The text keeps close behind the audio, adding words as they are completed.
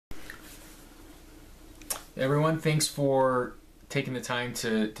Everyone, thanks for taking the time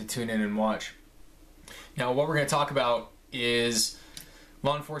to tune in and watch. Now, what we're going to talk about is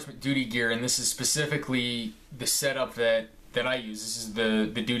law enforcement duty gear, and this is specifically the setup that I use. This is the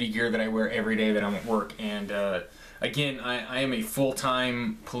duty gear that I wear every day that I'm at work. And again, I am a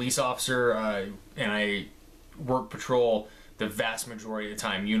full-time police officer, and I work patrol the vast majority of the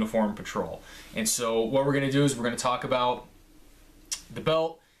time, uniform patrol. And so what we're going to do is we're going to talk about the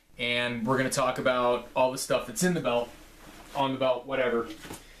belt, and we're going to talk about all the stuff that's in the belt, on the belt, whatever.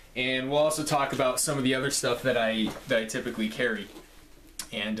 And we'll also talk about some of the other stuff that I typically carry.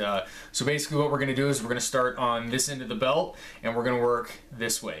 And so basically what we're going to do is we're going to start on this end of the belt, and we're going to work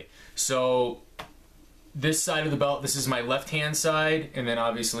this way. So this side of the belt, this is my left hand side, and then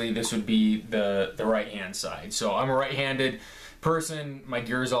obviously this would be the right hand side. So I'm a right-handed person. My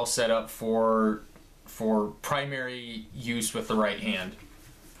gear is all set up for primary use with the right hand.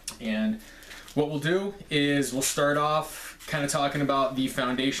 And what we'll do is we'll start off kind of talking about the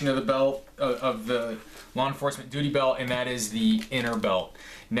foundation of the belt, of the law enforcement duty belt, and that is the inner belt.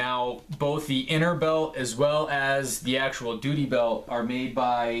 Now, both the inner belt as well as the actual duty belt are made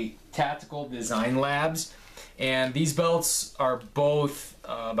by Tactical Design Labs, and these belts are both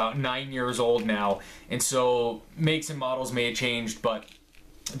about 9 years old now, and so makes and models may have changed, but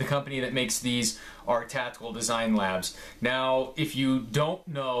the company that makes these are Tactical Design Labs. Now, if you don't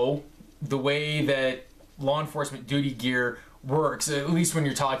know, the way that law enforcement duty gear works, at least when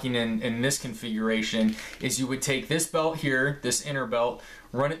you're talking in this configuration, is you would take this belt here, this inner belt,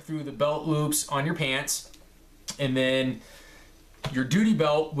 run it through the belt loops on your pants, and then your duty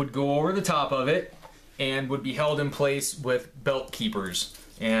belt would go over the top of it and would be held in place with belt keepers.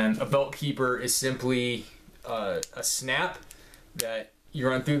 And a belt keeper is simply a snap that you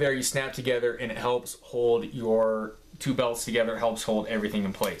run through there, you snap together, and it helps hold your two belts together, helps hold everything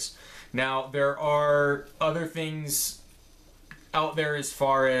in place. Now, there are other things out there as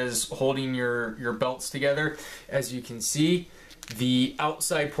far as holding your belts together. As you can see, the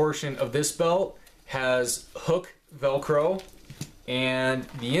outside portion of this belt has hook Velcro, and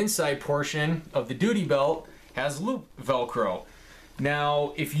the inside portion of the duty belt has loop Velcro.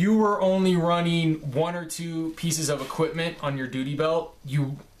 Now, if you were only running one or two pieces of equipment on your duty belt,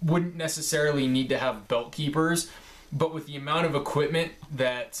 you wouldn't necessarily need to have belt keepers, but with the amount of equipment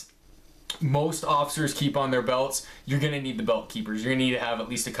that most officers keep on their belts, you're going to need the belt keepers. You're going to need to have at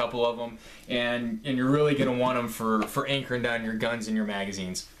least a couple of them, and you're really going to want them for anchoring down your guns and your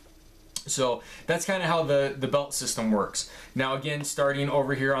magazines. So that's kind of how the belt system works. Now, again, starting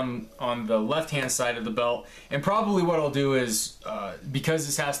over here on the left hand side of the belt, and probably what I'll do is, because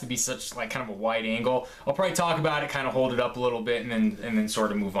this has to be such like kind of a wide angle, I'll probably talk about it, kind of hold it up a little bit, and then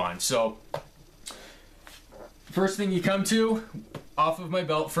sort of move on. So first thing you come to, off of my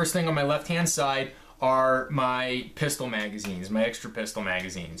belt, first thing on my left hand side are my pistol magazines, my extra pistol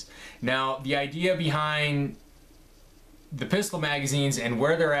magazines. Now, the idea behind the pistol magazines and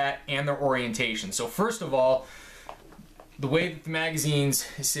where they're at and their orientation. So first of all, the way that the magazines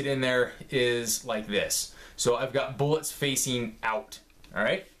sit in there is like this. So I've got bullets facing out, all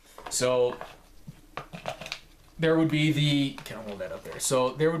right? So there would be the, can I hold that up there? So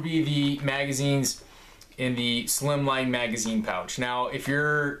there would be the magazines in the slimline magazine pouch. Now, if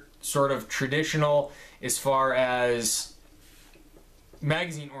you're sort of traditional as far as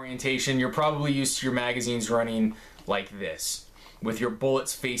magazine orientation, you're probably used to your magazines running like this, with your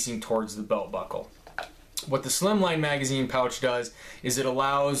bullets facing towards the belt buckle. What the slimline magazine pouch does is it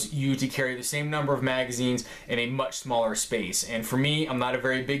allows you to carry the same number of magazines in a much smaller space. And for me, I'm not a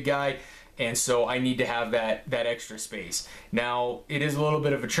very big guy, and so I need to have that extra space. Now, it is a little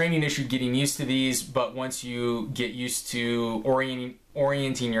bit of a training issue getting used to these, but once you get used to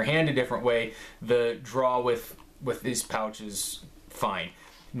orienting your hand a different way, the draw with this pouch is fine.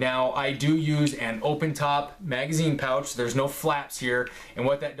 Now, I do use an open top magazine pouch. There's no flaps here, and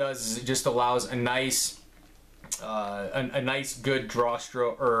what that does is it just allows a nice good draw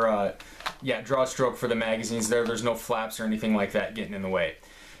stroke, or draw stroke for the magazines there. There's no flaps or anything like that getting in the way.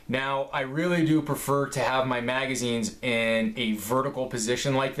 Now, I really do prefer to have my magazines in a vertical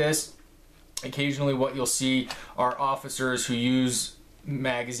position like this. Occasionally what you'll see are officers who use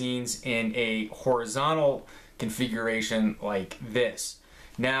magazines in a horizontal configuration like this.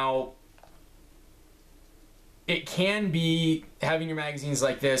 Now, it can be, having your magazines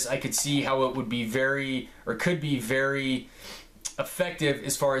like this, I could see how it would be very, or could be very effective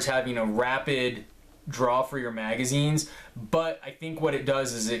as far as having a rapid draw for your magazines, but I think what it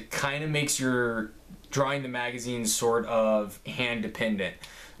does is it kind of makes your drawing the magazines sort of hand dependent.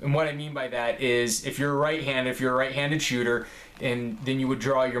 And what I mean by that is if you're a right-handed shooter and then you would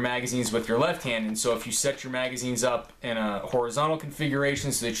draw your magazines with your left hand. And so if you set your magazines up in a horizontal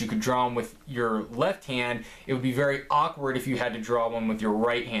configuration so that you could draw them with your left hand, it would be very awkward if you had to draw one with your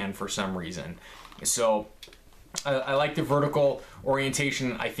right hand for some reason. So I like the vertical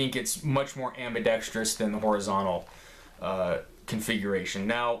orientation. I think it's much more ambidextrous than the horizontal configuration.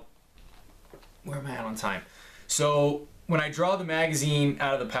 Now, where am I at on time? So when I draw the magazine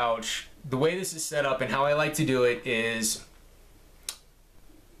out of the pouch, the way this is set up and how I like to do it is,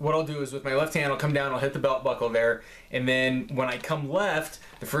 what I'll do is with my left hand, I'll come down, I'll hit the belt buckle there, and then when I come left,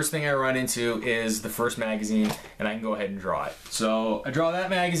 the first thing I run into is the first magazine, and I can go ahead and draw it. So I draw that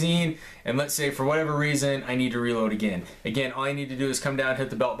magazine, and let's say for whatever reason, I need to reload again. Again, all I need to do is come down,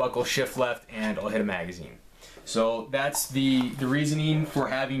 hit the belt buckle, shift left, and I'll hit a magazine. So that's the reasoning for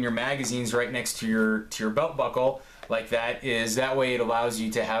having your magazines right next to your belt buckle like that, is that way it allows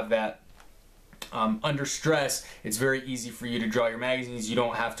you to have that under stress. It's very easy for you to draw your magazines. You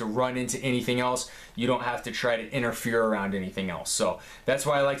don't have to run into anything else. You don't have to try to interfere around anything else. So that's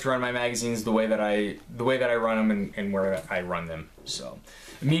why I like to run my magazines the way that I run them and where I run them. So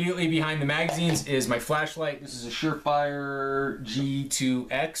immediately behind the magazines is my flashlight. This is a Surefire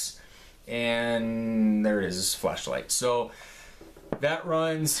G2X, and there it is, this flashlight. So that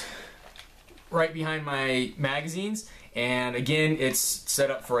runs right behind my magazines. And again, it's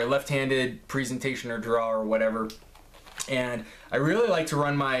set up for a left-handed presentation or draw or whatever. And I really like to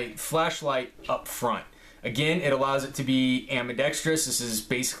run my flashlight up front. Again, it allows it to be ambidextrous. This is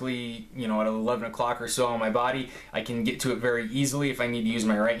basically, you know, at 11 o'clock or so on my body, I can get to it very easily if I need to use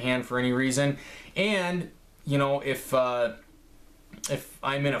my right hand for any reason. And, you know, if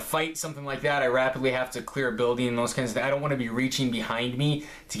I'm in a fight, something like that, I rapidly have to clear a building and those kinds of things, I don't want to be reaching behind me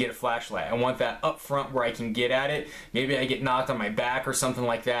to get a flashlight. I want that up front where I can get at it. Maybe I get knocked on my back or something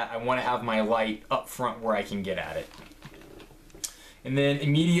like that. I want to have my light up front where I can get at it. And then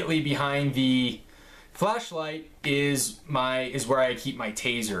immediately behind the flashlight is where I keep my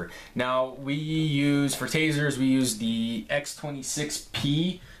taser. Now we use, for tasers, we use the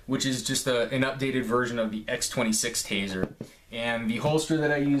X26P, which is just an updated version of the X26 taser. And the holster that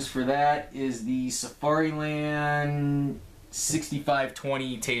I use for that is the Safariland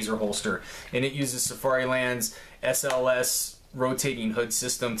 6520 taser holster. And it uses Safariland's SLS rotating hood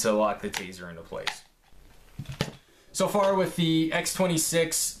system to lock the taser into place. So far with the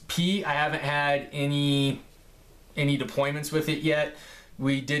X26P, I haven't had any deployments with it yet.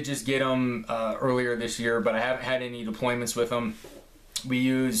 We did just get them earlier this year, but I haven't had any deployments with them. We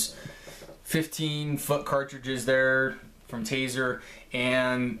use 15-foot cartridges there from Taser,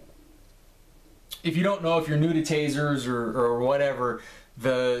 and if you don't know, if you're new to tasers or whatever,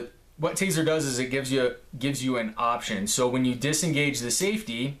 what Taser does is it gives you an option. So when you disengage the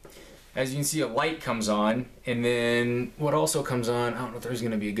safety, as you can see, a light comes on, and then what also comes on, I don't know if there's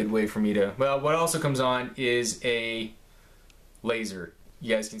going to be a good way for me to, well, what also comes on is a laser.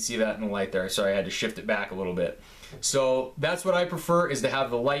 You guys can see that in the light there. Sorry, I had to shift it back a little bit. So that's what I prefer, is to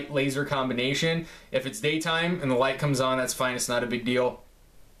have the light laser combination. If it's daytime and the light comes on, that's fine, it's not a big deal.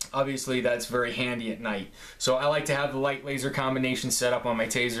 Obviously that's very handy at night. So I like to have the light laser combination set up on my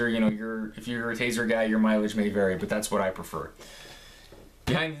taser. You know, if you're a taser guy, your mileage may vary, but that's what I prefer.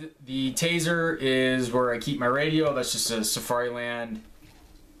 Behind the taser is where I keep my radio. That's just a Safariland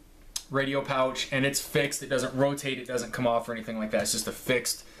radio pouch, and it's fixed. It doesn't rotate, it doesn't come off or anything like that. It's just a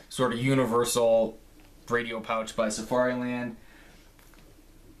fixed sort of universal radio pouch by Safariland.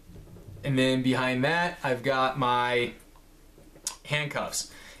 And then behind that, I've got my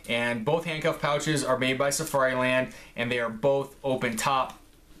handcuffs. And both handcuff pouches are made by Safariland, and they are both open top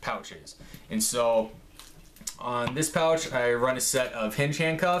pouches. And so on this pouch, I run a set of hinge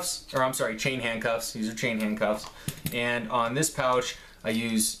handcuffs, or I'm sorry, chain handcuffs. These are chain handcuffs. And on this pouch, I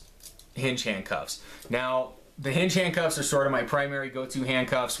use hinge handcuffs. Now, the hinge handcuffs are sort of my primary go-to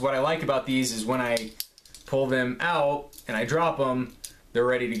handcuffs. What I like about these is when I pull them out and I drop them, they're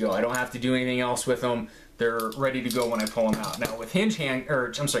ready to go. I don't have to do anything else with them. They're ready to go when I pull them out. Now with chain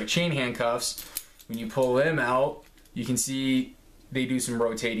handcuffs, when you pull them out, you can see they do some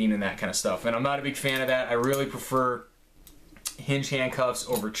rotating and that kind of stuff. And I'm not a big fan of that. I really prefer hinge handcuffs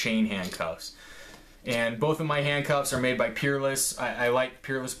over chain handcuffs. And both of my handcuffs are made by Peerless. I like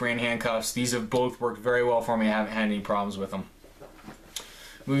Peerless brand handcuffs. These have both worked very well for me. I haven't had any problems with them.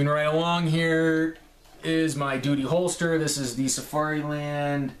 Moving right along here is my duty holster. This is the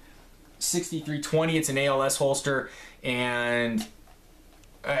Safariland 6320. It's an ALS holster, and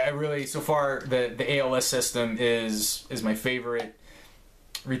I really, so far, the ALS system is my favorite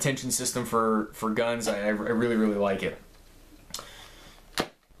retention system for guns. I really, really like it.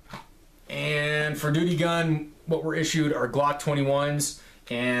 And for duty gun, what we're issued are Glock 21s,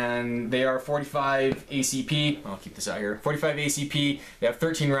 and they are 45 ACP. I'll keep this out here. 45 ACP. They have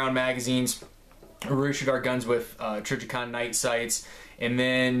 13 round magazines. We issued our guns with Trijicon night sights, and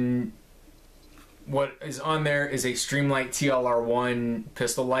then what is on there is a Streamlight TLR1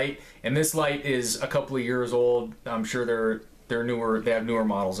 pistol light, and this light is a couple of years old. I'm sure they're newer. They have newer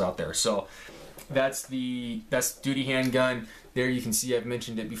models out there. So that's duty handgun. There you can see, I've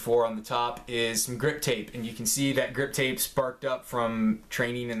mentioned it before, on the top is some grip tape, and you can see that grip tape sparked up from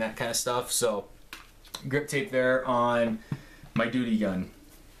training and that kind of stuff. So grip tape there on my duty gun.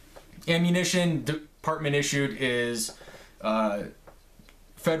 Ammunition, department issued, is Federal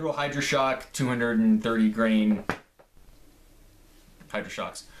Hydroshock 230 grain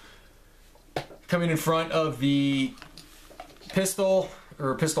Hydroshocks. Coming in front of the pistol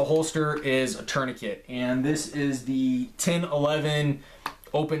or pistol holster is a tourniquet, and this is the 1011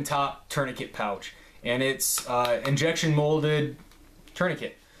 open top tourniquet pouch, and it's injection molded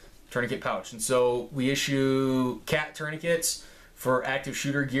tourniquet pouch. And so we issue cat tourniquets for active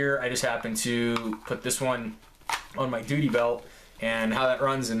shooter gear. I just happen to put this one on my duty belt, and how that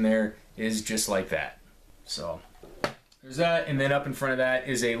runs in there is just like that. So there's that, and then up in front of that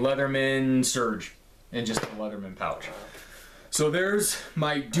is a Leatherman Surge and just a Leatherman pouch. So there's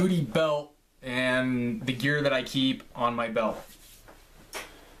my duty belt and the gear that I keep on my belt.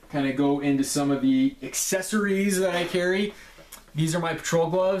 Kind of go into some of the accessories that I carry. These are my patrol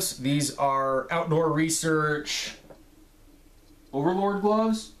gloves. These are Outdoor Research Overlord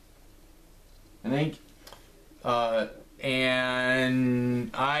gloves, I think.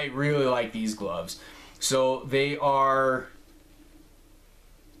 And I really like these gloves. So they are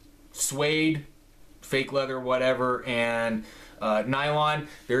suede, fake leather, whatever, and nylon.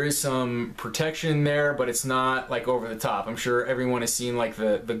 There is some protection there, but it's not like over the top. I'm sure everyone has seen like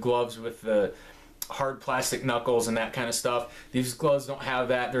the gloves with the hard plastic knuckles and that kind of stuff. These gloves don't have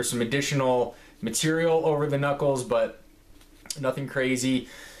that. There's some additional material over the knuckles, but nothing crazy.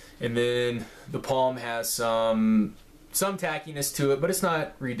 And then the palm has some tackiness to it, but it's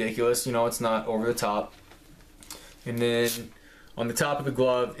not ridiculous, you know, it's not over the top. And then on the top of the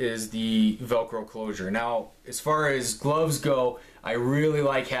glove is the Velcro closure. Now, as far as gloves go, I really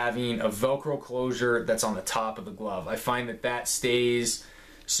like having a Velcro closure that's on the top of the glove. I find that stays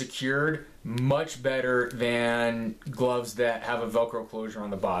secured much better than gloves that have a Velcro closure on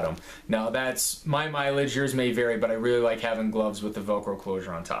the bottom. Now, that's my mileage. Yours may vary, but I really like having gloves with the Velcro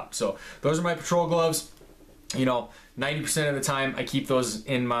closure on top. So those are my patrol gloves. You know, 90% of the time I keep those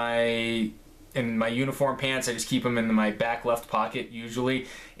in my uniform pants. I just keep them in my back left pocket usually.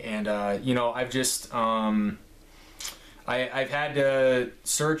 And you know, I've just I've had to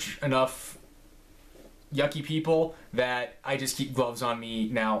search enough yucky people that I just keep gloves on me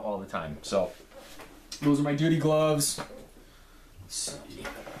now all the time. So those are my duty gloves. Let's see.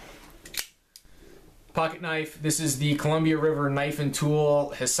 Pocket knife. This is the Columbia River Knife and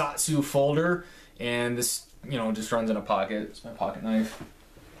Tool Hisatsu folder, and this, you know, just runs in a pocket. It's my pocket knife.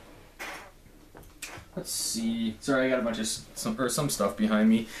 Let's see. Sorry, I got a bunch of some stuff behind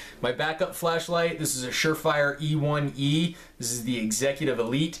me. My backup flashlight. This is a Surefire E1E. This is the Executive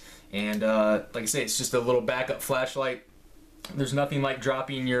Elite, and like I say, it's just a little backup flashlight. There's nothing like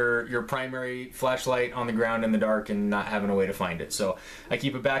dropping your primary flashlight on the ground in the dark and not having a way to find it. So I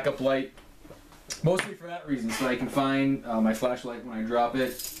keep a backup light, mostly for that reason, so I can find my flashlight when I drop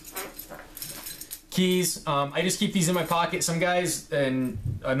it. Keys. I just keep these in my pocket. Some guys and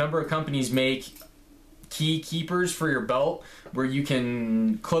a number of companies make key keepers for your belt where you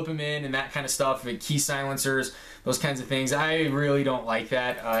can clip them in and that kind of stuff, key silencers, those kinds of things. I really don't like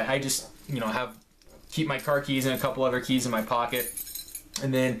that. I just, you know, keep my car keys and a couple other keys in my pocket.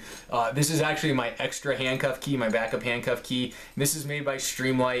 And then this is actually my extra handcuff key, my backup handcuff key. This is made by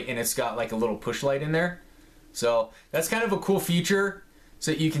Streamlight, and it's got like a little push light in there. So that's kind of a cool feature,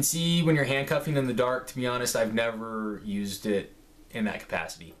 so that you can see when you're handcuffing in the dark. To be honest, I've never used it in that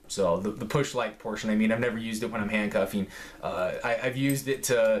capacity. So the push light portion, I mean, I've never used it when I'm handcuffing. I've used it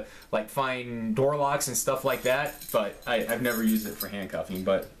to like find door locks and stuff like that, but I've never used it for handcuffing.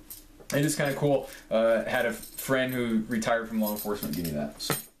 But it is kind of cool. Had a friend who retired from law enforcement give me that.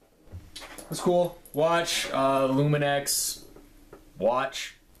 So that's cool. Watch, Luminex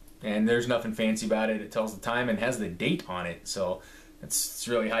watch, and there's nothing fancy about it. It tells the time and has the date on it, so it's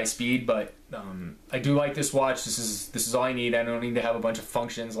really high speed. But I do like this watch. This is all I need. I don't need to have a bunch of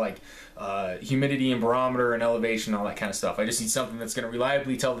functions like humidity and barometer and elevation and all that kind of stuff. I just need something that's going to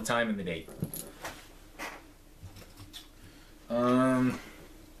reliably tell the time and the date.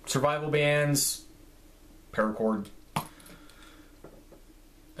 Survival bands, paracord.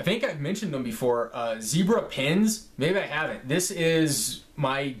 I think I've mentioned them before. Zebra pins. Maybe I haven't. This is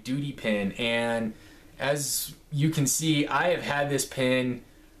my duty pin, and as you can see, I have had this pin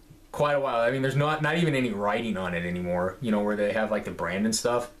quite a while. I mean, there's not even any writing on it anymore, you know, where they have like the brand and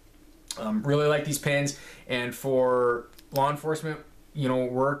stuff. Really like these pins, and for law enforcement, you know,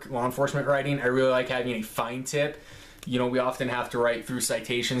 law enforcement writing, I really like having a fine tip. You know, we often have to write through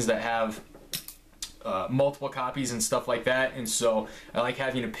citations that have multiple copies and stuff like that, and so I like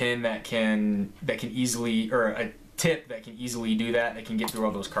having a pin that can easily, or a tip that can easily do that can get through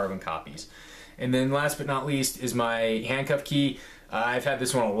all those carbon copies. And then last but not least is my handcuff key. I've had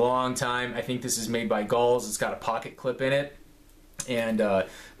this one a long time. I think this is made by Gulls. It's got a pocket clip in it. And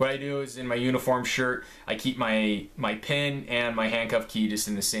what I do is in my uniform shirt, I keep my pin and my handcuff key just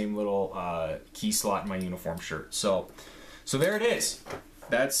in the same little key slot in my uniform shirt. So there it is.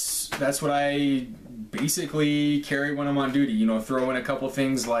 That's what I basically carry when I'm on duty. You know, throw in a couple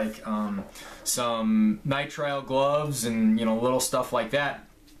things like some nitrile gloves and, you know, little stuff like that.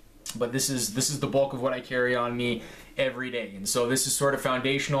 But this is the bulk of what I carry on me every day, and so this is sort of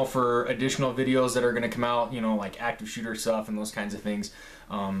foundational for additional videos that are going to come out, you know, like active shooter stuff and those kinds of things.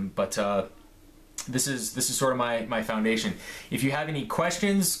 This is sort of my foundation. If you have any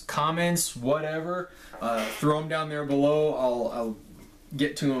questions, comments, whatever, throw them down there below. I'll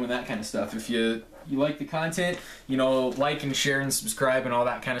get to them and that kind of stuff. If you like the content, you know, like and share and subscribe and all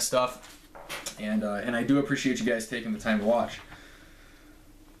that kind of stuff. And I do appreciate you guys taking the time to watch.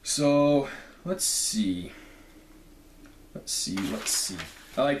 So let's see.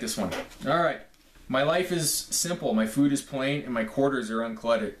 I like this one. All right. My life is simple. My food is plain, and my quarters are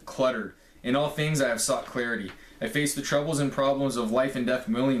uncluttered. In all things, I have sought clarity. I face the troubles and problems of life and death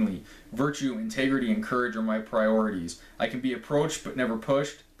willingly. Virtue, integrity, and courage are my priorities. I can be approached but never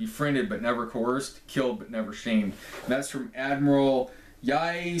pushed, befriended but never coerced, killed but never shamed. And that's from Admiral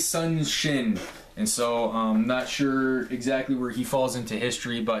Yai Sun Shin. And so I'm not sure exactly where he falls into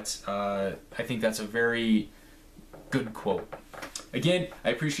history, but I think that's a very good quote. Again,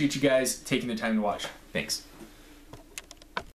 I appreciate you guys taking the time to watch. Thanks.